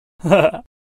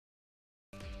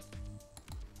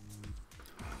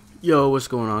Yo, what's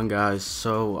going on, guys?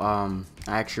 So, I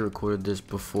actually recorded this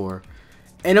before,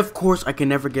 and of course, I can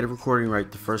never get a recording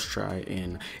right the first try,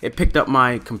 and it picked up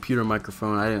my computer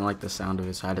microphone. I didn't like the sound of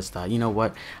it, so I just thought, you know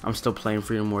what? I'm still playing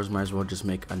Freedom Wars, might as well just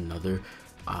make another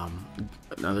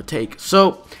take.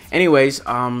 So, anyways,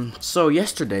 so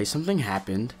yesterday something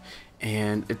happened,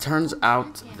 and it turns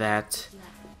out that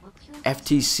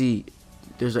FTC.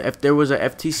 There was a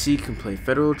FTC complaint,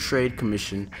 Federal Trade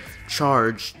Commission,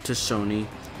 charge to Sony,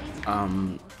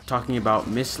 talking about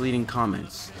misleading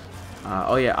comments.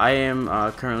 Oh yeah, I am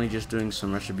currently just doing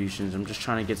some retributions. I'm just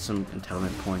trying to get some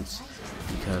entitlement points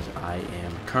because I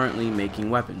am currently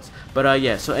making weapons. But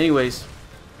yeah, so anyways,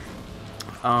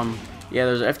 yeah,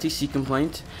 there's an FTC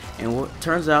complaint, and what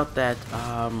turns out that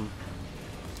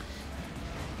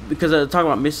because they're talking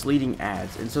about misleading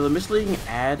ads, and so the misleading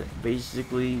ad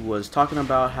basically was talking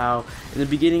about how in the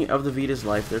beginning of the Vita's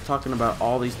life, they're talking about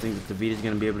all these things that the Vita is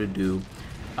going to be able to do,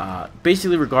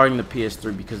 basically regarding the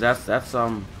PS3, because that's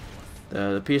the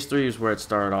PS3 is where it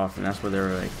started off, and that's where they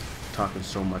were like talking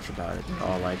so much about it. They're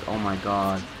all like, oh my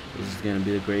god, this is going to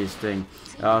be the greatest thing.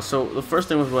 So the first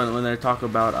thing was when they talk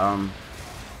about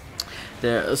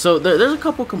there's a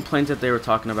couple complaints that they were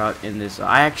talking about in this.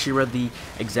 I actually read the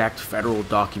exact federal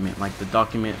document, like the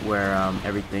document where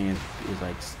everything is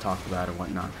like talked about and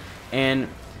whatnot. And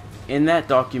in that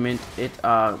document, it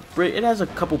has a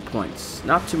couple points,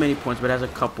 not too many points, but it has a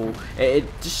couple. It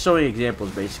just showing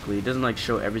examples basically. It doesn't like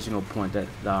show every single point that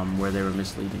where they were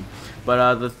misleading.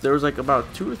 But there was like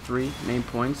about 2 or 3 main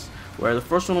points. Where the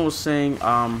first one was saying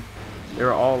they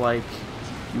were all like,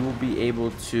 you will be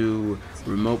able to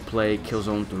remote play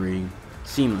Killzone 3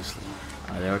 seamlessly.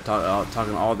 They were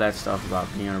talking all that stuff about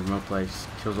being able to remote play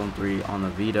Killzone 3 on the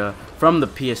Vita from the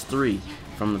PS3,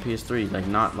 like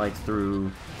not like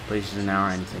through PlayStation Now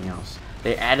or anything else.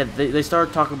 They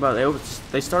started talking about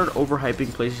they started overhyping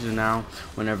PlayStation Now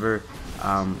whenever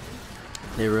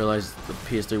they realized the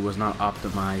PS3 was not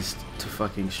optimized to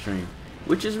fucking stream,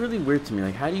 which is really weird to me.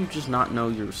 Like, how do you just not know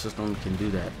your system can do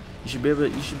that? You should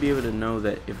be able to know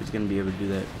that if it's gonna be able to do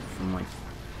that from like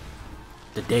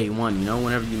the day one, you know,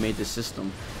 whenever you made the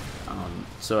system.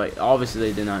 So obviously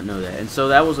they did not know that, and so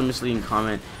that was a misleading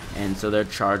comment, and so they're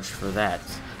charged for that.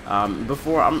 I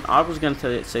was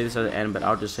gonna say this at the end, but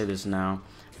I'll just say this now.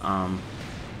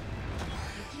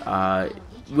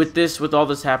 With all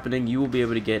this happening, you will be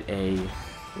able to get a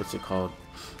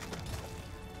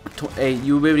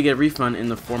you will be able to get a refund in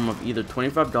the form of either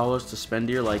 $25 to spend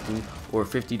to your liking, or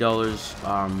 $50,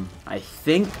 I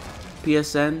think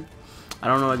PSN. I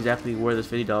don't know exactly where this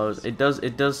 $50.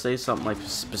 It does say something like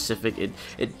specific. It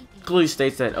clearly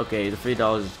states that, okay, the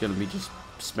 $50 is gonna be just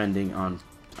spending on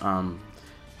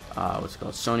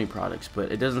Sony products,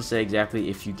 but it doesn't say exactly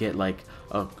if you get like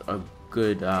a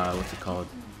good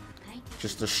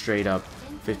just a straight up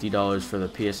 $50 for the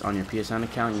on your PSN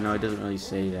account. You know, it doesn't really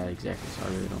say that exactly, so I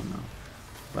really don't know.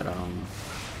 But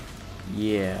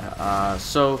yeah.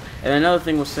 So, and another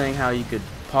thing was saying how you could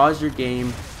pause your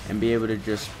game and be able to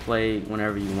just play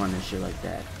whenever you want and shit like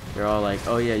that. They're all like,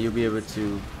 oh yeah, you'll be able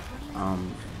to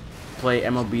play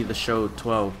MLB The Show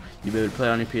 12. You'll be able to play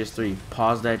on your PS3,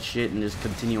 pause that shit, and just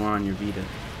continue on your Vita.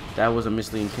 That was a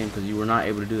misleading thing because you were not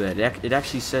able to do that. It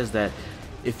actually says that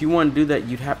if you want to do that,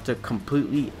 you'd have to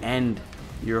completely end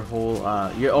your whole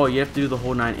you have to do the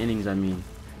whole 9 innings, I mean,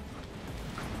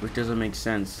 which doesn't make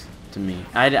sense to me.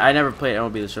 I never played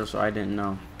MLB The Show, so I didn't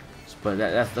know, but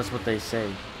that's what they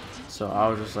say. So I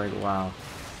was just like, wow.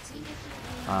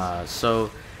 So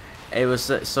it was,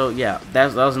 so yeah,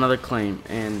 that was another claim.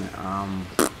 And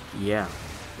yeah,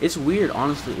 it's weird,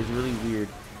 honestly. It's really weird,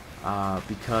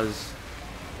 because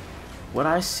what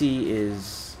I see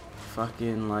is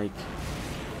fucking like,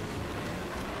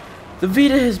 the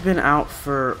Vita has been out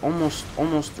for almost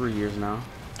 3 years now.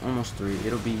 Almost 3.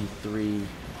 It'll be 3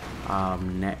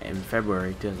 in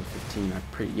February 2015.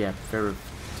 February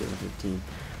 2015.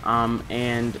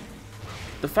 And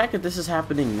the fact that this is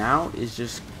happening now is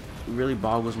just really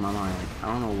boggles my mind. Like,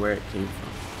 I don't know where it came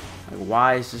from. Like,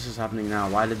 why is this just happening now?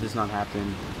 Why did this not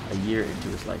happen a year into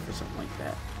his life or something like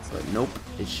that? But nope,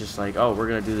 it's just like, oh, we're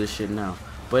gonna do this shit now.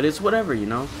 But it's whatever, you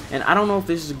know. And I don't know if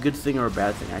this is a good thing or a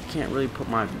bad thing. I can't really put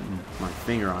my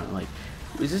finger on it. Like,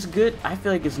 is this good? I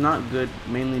feel like it's not good,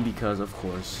 mainly because, of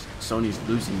course, Sony's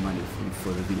losing money for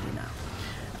the Vita now.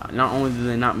 Not only do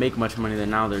they not make much money,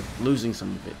 now they're losing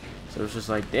some of it. So it's just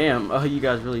like, damn, oh, you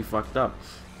guys really fucked up.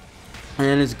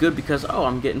 And it's good because, oh,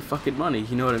 I'm getting fucking money.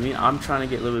 You know what I mean? I'm trying to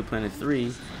get Little Big Planet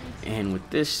 3, and with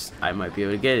this, I might be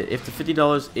able to get it. If the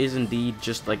 $50 is indeed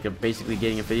just like basically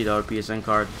getting a $50 PSN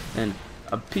card, then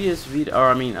a PS Vita, or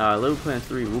I mean, Little Planet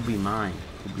 3 will be mine.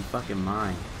 Will be fucking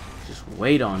mine. Just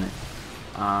wait on it.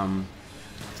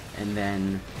 And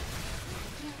then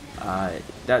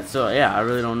so yeah, I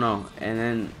really don't know. And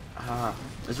then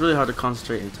it's really hard to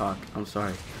concentrate and talk. I'm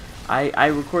sorry. I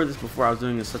recorded this before. I was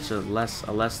doing such a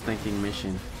less thinking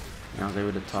mission, and I was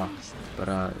able to talk.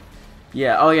 But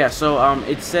yeah. Oh yeah. So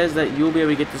it says that you'll be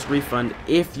able to get this refund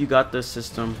if you got the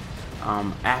system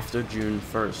after June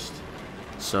 1st.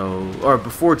 So, or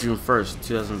before June 1st,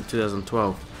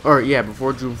 2012. Or yeah,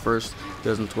 before June 1st,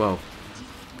 2012.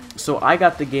 So I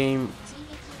got the game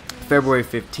February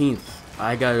 15th.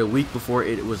 I got it a week before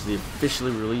it was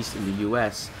officially released in the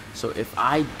US. So if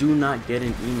I do not get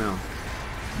an email,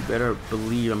 you better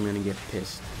believe I'm gonna get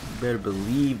pissed. You better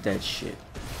believe that shit.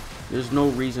 There's no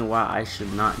reason why I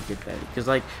should not get that. Because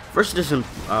like first edition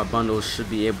bundles should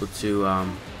be able to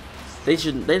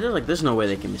they're like, there's no way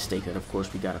they can mistake it. Of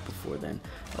course we got it before then.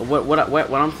 What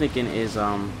I'm thinking is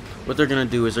what they're gonna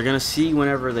do is they're gonna see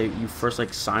whenever you first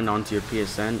like signed on to your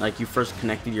PSN, like you first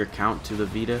connected your account to the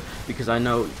Vita, because I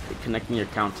know connecting your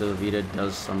account to the Vita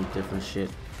does some different shit.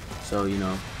 So you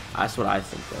know, that's what I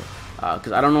think though,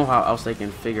 because I don't know how else they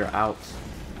can figure out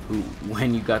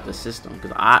when you got the system.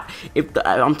 Because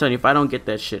I'm telling you, if I don't get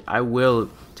that shit, I will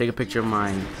take a picture of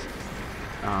my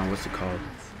what's it called,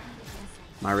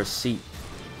 my receipt,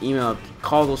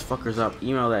 call those fuckers up,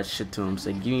 email that shit to them,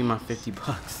 say give me my 50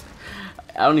 bucks.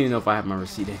 I don't even know if I have my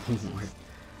receipt anymore.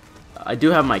 I do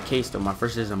have my case though, my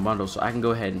first edition bundle, so I can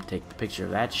go ahead and take the picture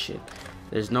of that shit.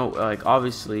 There's no like,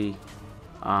 obviously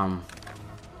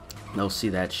they'll see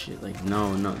that shit. Like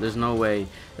no, there's no way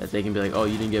that they can be like, oh,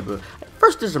 you didn't get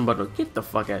first edition bundle, get the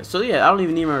fuck out. So yeah, I don't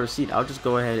even need my receipt. I'll just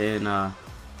go ahead and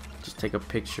just take a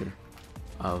picture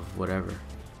of whatever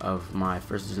of my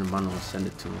first edition bundle and send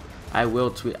it to him. I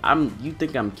will tweet. You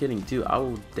think I'm kidding too? I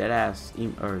will deadass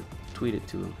or tweet it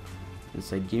to him and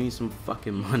say, give me some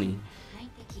fucking money.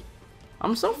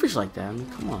 I'm selfish like that. I mean,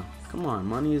 come on,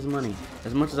 money is money.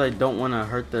 As much as I don't want to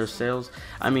hurt their sales,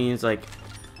 I mean, it's like,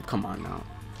 come on now.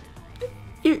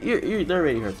 They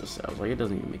already hurt their sales. Like, it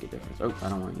doesn't even make a difference. Oh, I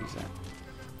don't want to use that.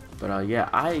 But yeah,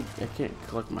 I can't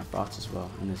collect my thoughts as well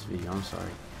in this video. I'm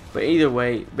sorry. But either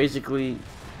way, basically,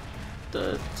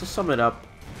 to sum it up,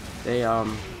 they're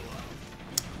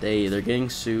getting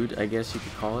sued, I guess you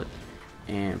could call it,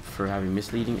 and for having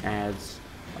misleading ads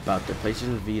about their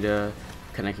PlayStation Vita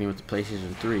connecting with the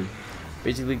PlayStation 3.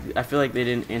 Basically, I feel like they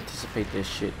didn't anticipate this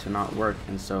shit to not work,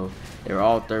 and so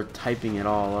they're typing it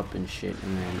all up and shit,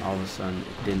 and then all of a sudden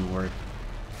it didn't work,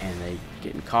 and they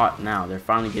getting caught now. They're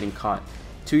finally getting caught.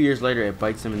 2 years later, it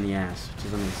bites them in the ass, which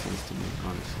doesn't make sense to me,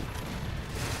 honestly.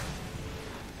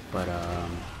 But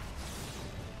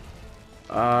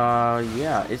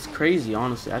yeah, it's crazy,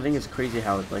 honestly. I think it's crazy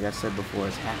how, like I said before,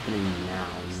 it's happening now,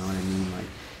 you know what I mean? Like,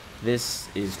 this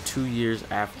is 2 years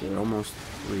after, almost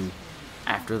 3,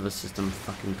 after the system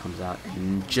fucking comes out,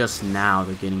 and just now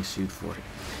they're getting sued for it.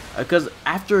 Because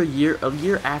after a year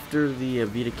after the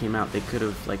Vita came out, they could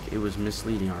have, like, it was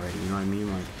misleading already, you know what I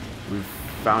mean? Like, we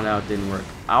found out it didn't work.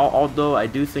 Although I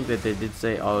do think that they did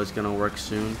say, oh, it's gonna work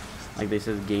soon. Like, they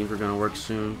said the games were gonna work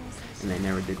soon, and they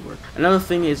never did work. Another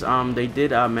thing is, they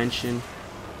did mention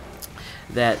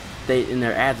that in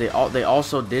their ad, they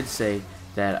also did say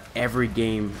that every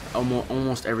game,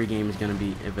 almost every game, is going to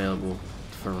be available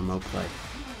for remote play.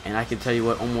 And I can tell you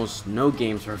what, almost no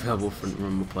games are available for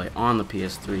remote play on the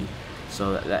PS3.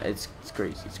 So that it's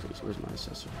crazy. It's crazy. Where's my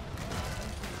assessor?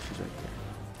 She's right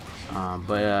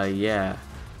there. Yeah.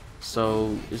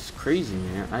 So it's crazy,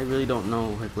 man. I really don't know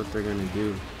like what they're gonna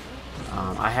do.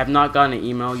 I have not gotten an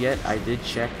email yet. I did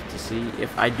check to see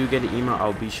if I do get an email.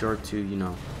 I'll be sure to, you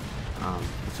know,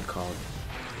 what's it called?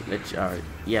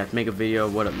 Yeah, make a video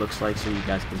of what it looks like so you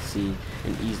guys can see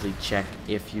and easily check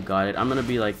if you got it. I'm gonna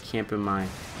be like camping my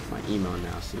email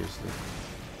now. Seriously.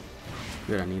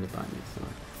 Good, I need to buy me.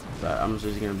 But I'm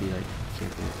just gonna be like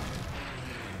camping.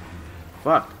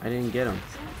 Fuck, I didn't get him.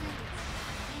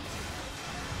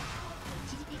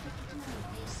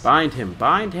 Bind him,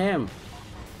 bind him.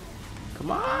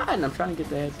 Come on, I'm trying to get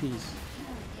the headpiece.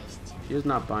 If he does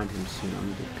not bind him soon, I'm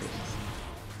gonna get pissed.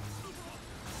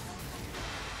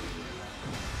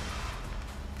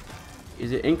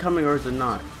 Is it incoming or is it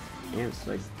not? Ants,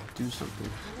 like, do something.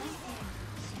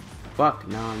 Fuck,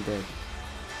 now I'm dead.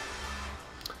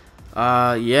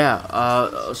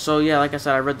 Yeah, so yeah, like I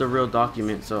said, I read the real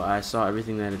document, so I saw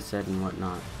everything that it said and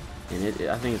whatnot. And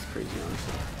I think it's crazy,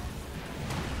 honestly.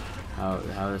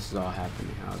 How this is all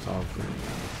happening, how it's all going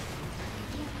down.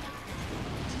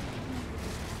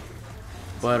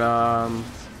 But,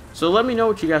 So let me know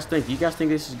what you guys think. Do you guys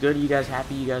think this is good? Are you guys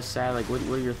happy? Are you guys sad? Like, what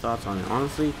are your thoughts on it?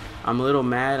 Honestly, I'm a little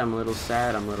mad. I'm a little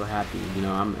sad. I'm a little happy. You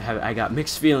know, I got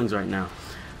mixed feelings right now.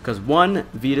 Because 1,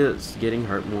 Vita's getting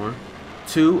hurt more.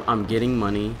 2, I'm getting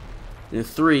money. And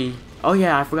 3, oh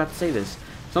yeah, I forgot to say this.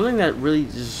 Something that really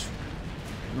just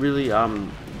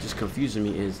confusing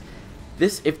me is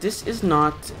this. If this is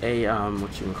not a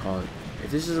what you would call it,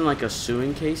 if this isn't like a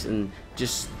suing case and it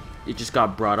just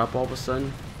got brought up all of a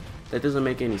sudden, that doesn't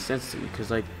make any sense to me. Because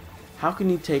like, how can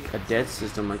you take a dead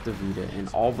system like the Vita and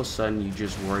all of a sudden you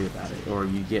just worry about it, or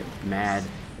you get mad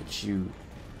that you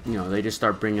know, they just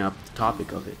start bringing up the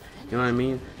topic of it. You know what I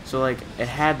mean? So like, it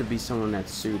had to be someone that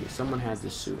sued it. Someone had to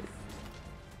sue it.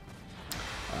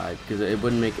 Because it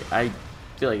wouldn't make it. I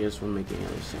feel like this wouldn't make any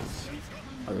other sense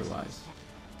otherwise.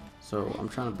 So I'm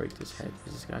trying to break this head.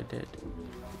 Is this guy dead?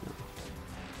 No.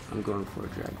 I'm going for a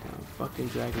drag down. Fucking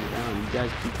drag him down. You guys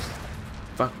keep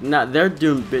nah,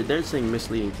 they're saying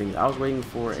misleading things. I was waiting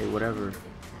for a whatever.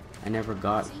 I never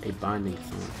got a binding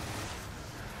thing.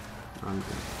 I'm gonna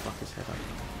fuck his head up.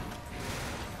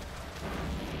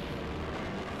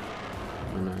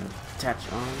 I'm gonna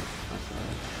attach on. That's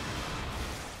right.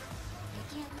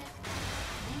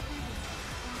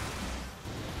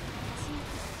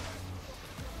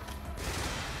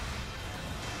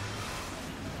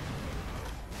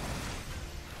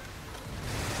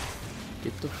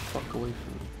 Get the fuck away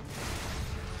from me.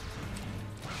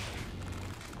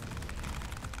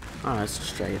 Alright, let's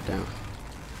just drag it down.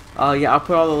 Yeah, I'll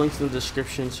put all the links in the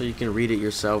description so you can read it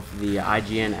yourself. The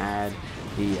IGN ad,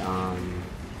 the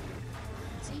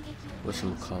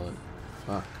whatchamacallit?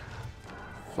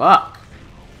 Fuck.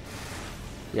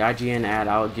 The IGN ad,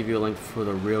 I'll give you a link for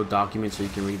the real document so you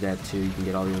can read that too. You can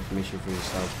get all the information for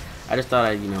yourself. I just thought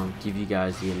I'd, you know, give you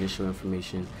guys the initial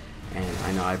information.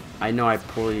 And I know I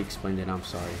poorly explained it. I'm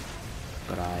sorry,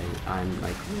 but I'm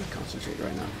like really concentrated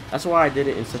right now. That's why I did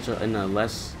it in a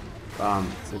less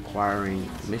requiring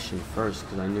mission first,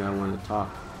 because I knew I wanted to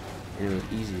talk and it was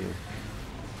easier.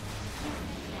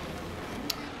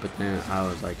 But then I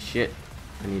was like, shit,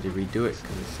 I need to redo it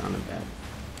because it sounded bad.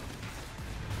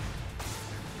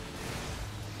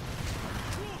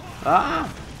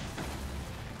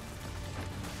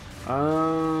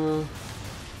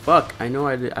 Fuck, I know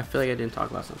I did. I feel like I didn't talk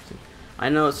about something. I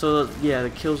know, so yeah, the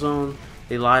Killzone,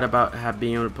 they lied about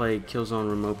being able to play Killzone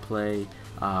remote play.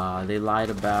 They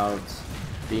lied about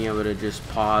being able to just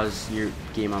pause your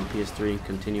game on PS3 and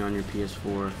continue on your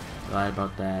PS4. They lied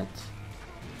about that.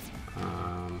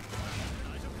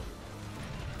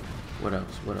 What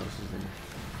else? What else is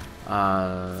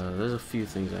there? There's a few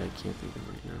things I can't think of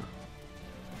right now.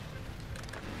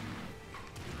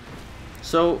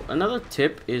 So another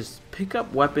tip is pick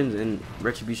up weapons in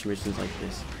Retribution missions like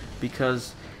this,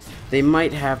 because they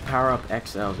might have power-up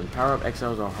XLs, and power-up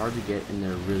XLs are hard to get and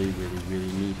they're really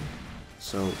needed.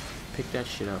 So pick that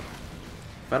shit up.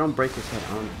 If I don't break his head,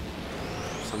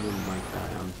 someone might die.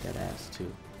 I'm dead ass too.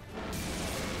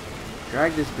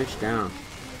 Drag this bitch down.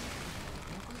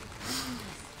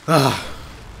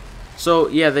 So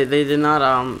yeah, they did not.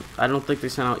 I don't think they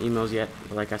sent out emails yet.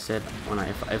 But like I said,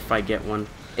 if I get one.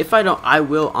 If I don't, I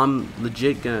will. I'm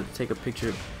legit gonna take a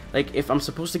picture. Like, if I'm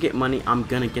supposed to get money, I'm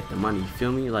gonna get the money. You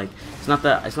feel me? Like, it's not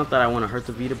that I want to hurt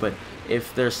the Vita, but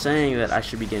if they're saying that I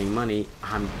should be getting money,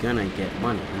 I'm gonna get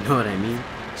money. You know what I mean?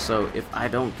 So if I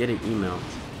don't get an email,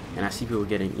 and I see people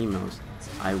getting emails,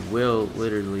 I will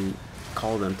literally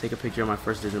call them, take a picture of my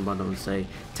first edition bundle, and say,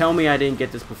 "Tell me I didn't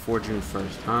get this before June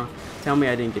 1st, huh? Tell me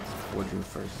I didn't get this before June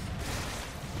 1st."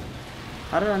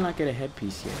 How did I not get a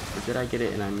headpiece yet? Or did I get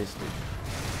it and I missed it?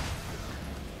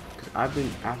 I've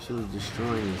been absolutely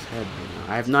destroying his head right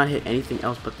now. I have not hit anything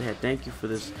else but the head. Thank you for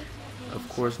this. Of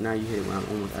course, now you hit it when I'm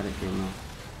almost out of ammo.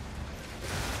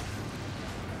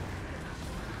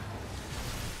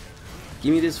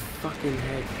 Give me this fucking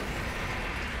head.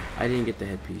 I didn't get the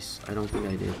headpiece. I don't think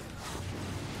I did.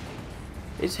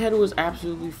 His head was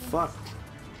absolutely fucked.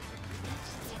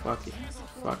 Fuck it.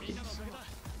 Fuck it.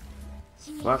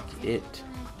 Fuck it.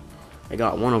 I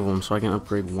got one of them, so I can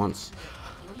upgrade once.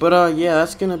 But yeah,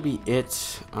 that's gonna be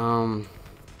it. All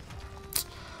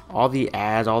the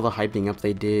ads, all the hyping up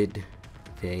they did,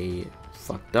 they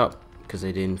fucked up because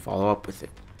they didn't follow up with it.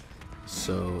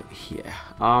 So yeah.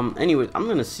 Anyways, I'm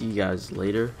gonna see you guys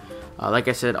later. Like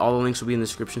I said, all the links will be in the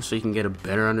description so you can get a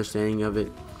better understanding of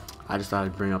it. I just thought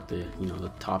I'd bring up the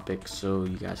the topic so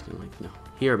you guys can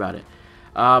hear about it.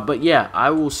 But yeah, I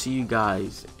will see you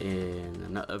guys in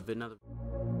another.